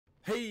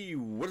Hey,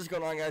 what is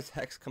going on, guys?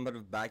 Hex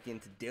coming back in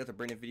today with a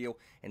brand new video,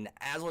 and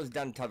as always,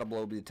 down the title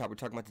below will be the topic we're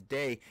talking about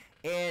today.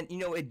 And you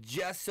know, it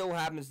just so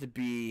happens to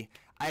be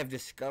I have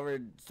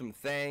discovered some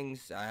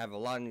things. I have a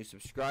lot of new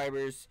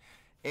subscribers,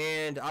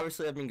 and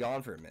obviously I've been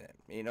gone for a minute.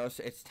 You know,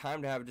 so it's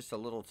time to have just a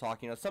little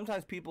talk. You know,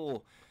 sometimes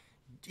people,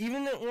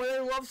 even when they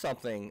love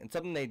something and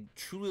something they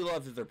truly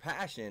love is their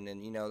passion,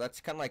 and you know,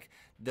 that's kind of like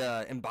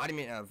the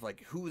embodiment of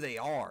like who they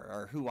are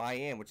or who I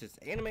am, which is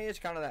anime is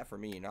kind of that for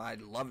me. You know, I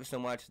love it so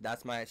much.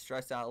 That's my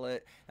stress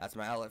outlet. That's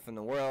my outlet from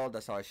the world.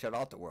 That's how I shut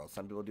out the world.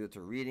 Some people do it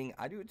through reading.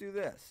 I do it through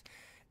this.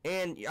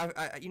 And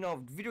you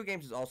know, video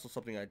games is also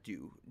something I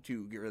do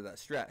to get rid of that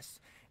stress.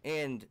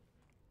 And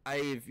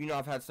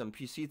I've had some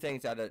PC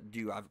things that I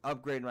do. I've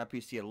upgraded my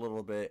PC a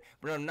little bit,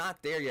 but I'm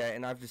not there yet.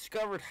 And I've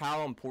discovered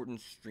how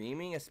important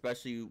streaming,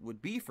 especially,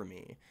 would be for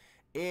me.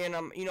 And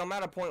I'm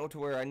at a point to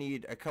where I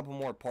need a couple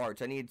more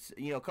parts. I need,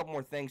 a couple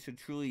more things to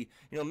truly,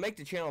 make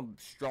the channel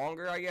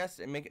stronger, I guess,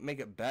 and make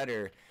it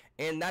better.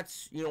 And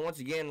that's, once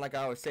again, like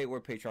I always say, where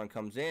Patreon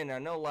comes in. I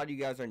know a lot of you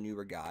guys are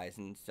newer guys,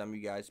 and some of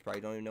you guys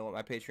probably don't even know what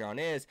my Patreon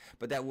is,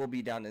 but that will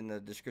be down in the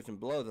description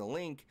below, the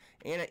link.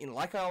 And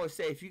like I always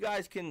say, if you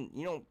guys can,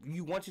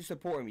 you want to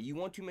support me, you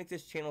want to make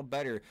this channel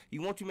better,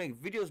 you want to make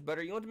videos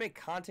better, you want to make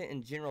content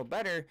in general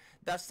better,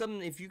 that's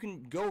something, if you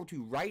can go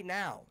to right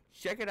now,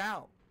 check it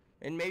out,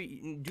 and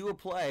maybe do a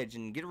pledge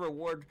and get a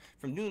reward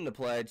from doing the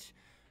pledge,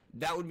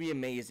 that would be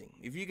amazing.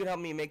 If you could help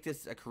me make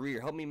this a career,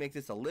 help me make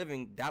this a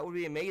living, that would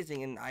be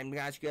amazing. And I'm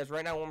gonna ask you guys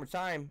right now one more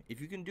time, if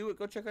you can do it,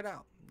 go check it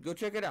out. Go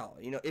check it out.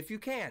 If you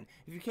can.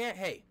 If you can't,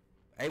 hey,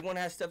 everyone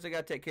has stuff they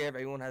gotta take care of.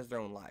 Everyone has their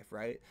own life,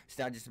 right? It's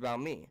not just about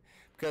me.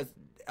 Because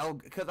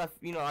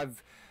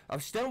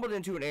I've stumbled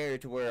into an area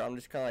to where I'm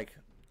just kind of like,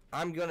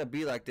 I'm gonna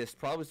be like this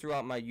probably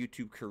throughout my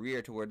YouTube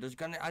career, to where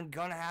I'm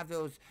gonna have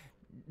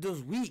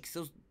those weeks,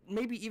 those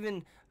maybe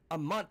even a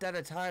month at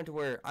a time, to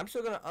where I'm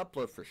still going to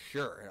upload for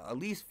sure, at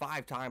least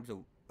 5 times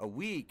a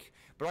week,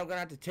 but I'm going to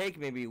have to take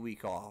maybe a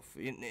week off.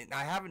 And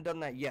I haven't done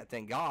that yet,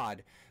 thank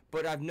God,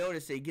 but I've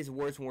noticed that it gets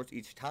worse and worse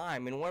each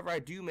time, and whenever I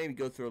do maybe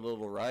go through a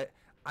little rut,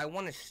 I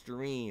want to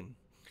stream.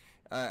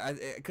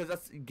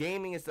 Because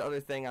gaming is the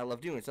other thing I love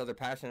doing. It's the other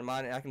passion of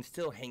mine, and I can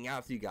still hang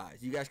out with you guys.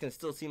 You guys can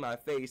still see my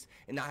face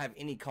and not have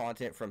any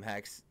content from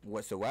Hex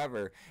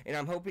whatsoever. And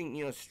I'm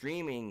hoping,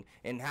 streaming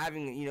and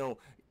having,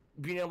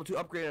 being able to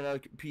upgrade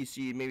another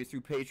PC, maybe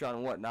through Patreon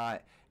and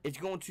whatnot, it's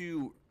going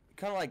to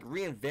kind of like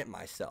reinvent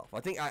myself. I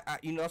think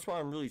that's what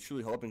I'm really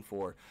truly hoping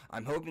for.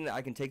 I'm hoping that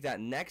I can take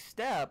that next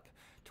step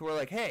to where,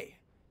 like, hey,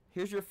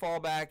 here's your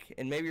fallback,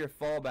 and maybe your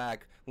fallback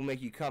will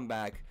make you come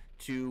back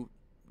to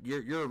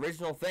your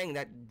original thing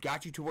that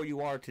got you to where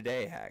you are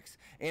today, Hex.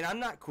 And I'm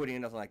not quitting or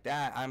nothing like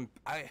that. I'm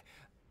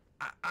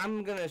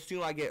gonna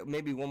assume I get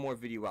maybe one more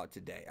video out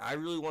today. I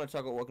really want to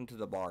talk about Welcome to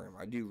the Ballroom.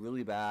 I do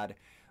really bad.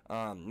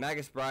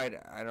 Magus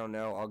Bride, I don't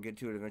know. I'll get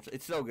to it eventually.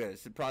 It's so good.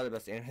 It's probably the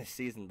best anime this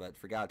season, but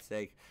for God's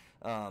sake,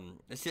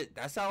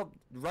 that's how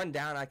run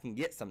down I can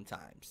get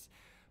sometimes.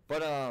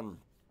 But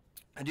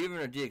I do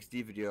have a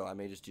DxD video. I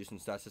may just do some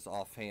stuff, just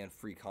offhand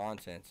free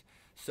content.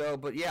 So,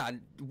 but yeah,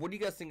 what do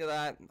you guys think of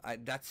that?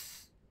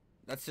 That's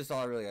just all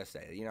I really gotta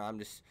say.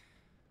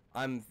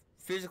 I'm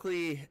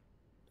physically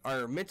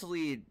or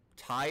mentally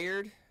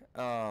tired.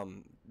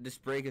 This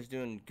break is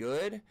doing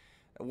good.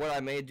 What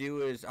I may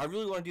do is, I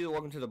really want to do the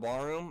Welcome to the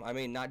Ballroom. I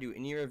may not do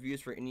any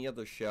reviews for any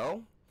other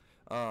show.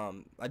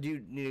 I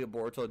do need to get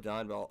Boruto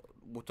done, but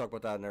we'll talk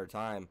about that another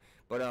time.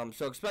 But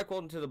so expect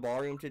Welcome to the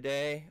Ballroom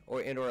today,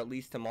 or at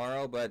least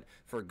tomorrow. But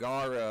for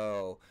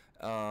Garo,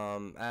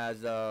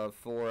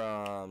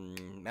 for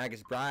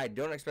Magus Bride,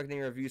 don't expect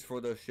any reviews for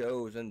those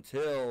shows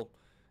until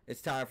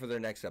it's time for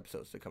their next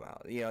episodes to come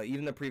out.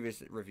 Even the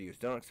previous reviews,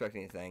 don't expect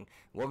anything.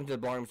 Welcome to the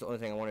Ballroom is the only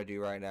thing I want to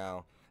do right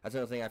now. That's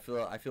another thing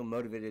I feel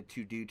motivated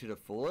to do to the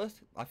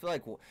fullest. I feel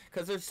like,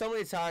 because there's so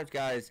many times,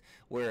 guys,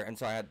 where, and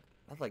so I had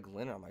like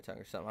lint on my tongue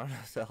or something. I don't know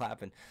if that'll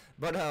happen.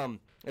 But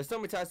there's so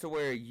many times to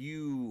where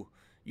you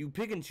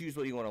pick and choose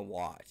what you want to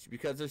watch,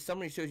 because there's so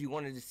many shows you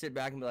want to just sit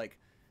back and be like,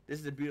 this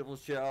is a beautiful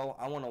show,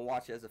 I want to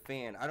watch it as a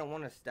fan. I don't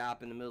want to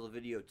stop in the middle of the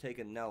video, take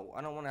a note.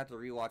 I don't want to have to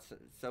rewatch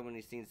so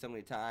many scenes so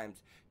many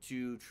times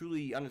to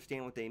truly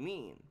understand what they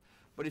mean.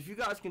 But if you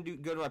guys can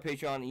go to my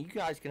Patreon, and you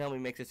guys can help me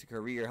make this a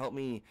career, help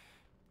me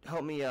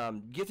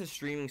get the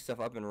streaming stuff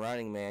up and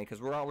running, man,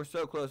 because we're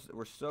so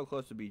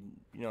close to be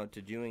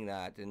to doing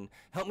that, and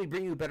help me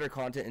bring you better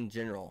content in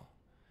general.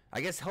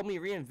 I guess help me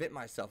reinvent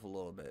myself a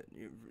little bit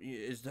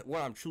is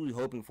what I'm truly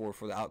hoping for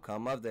the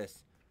outcome of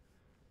this.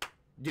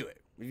 Do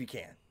it if you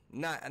can.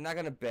 I'm not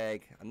gonna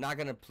beg, I'm not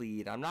gonna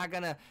plead, I'm not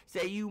gonna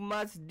say you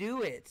must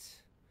do it,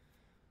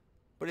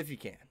 but if you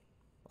can.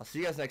 I'll see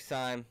you guys next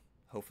time.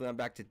 Hopefully I'm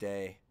back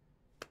today.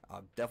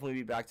 I'll definitely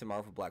be back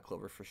tomorrow for Black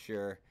Clover for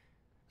sure.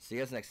 See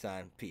you guys next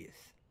time.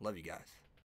 Peace. Love you guys.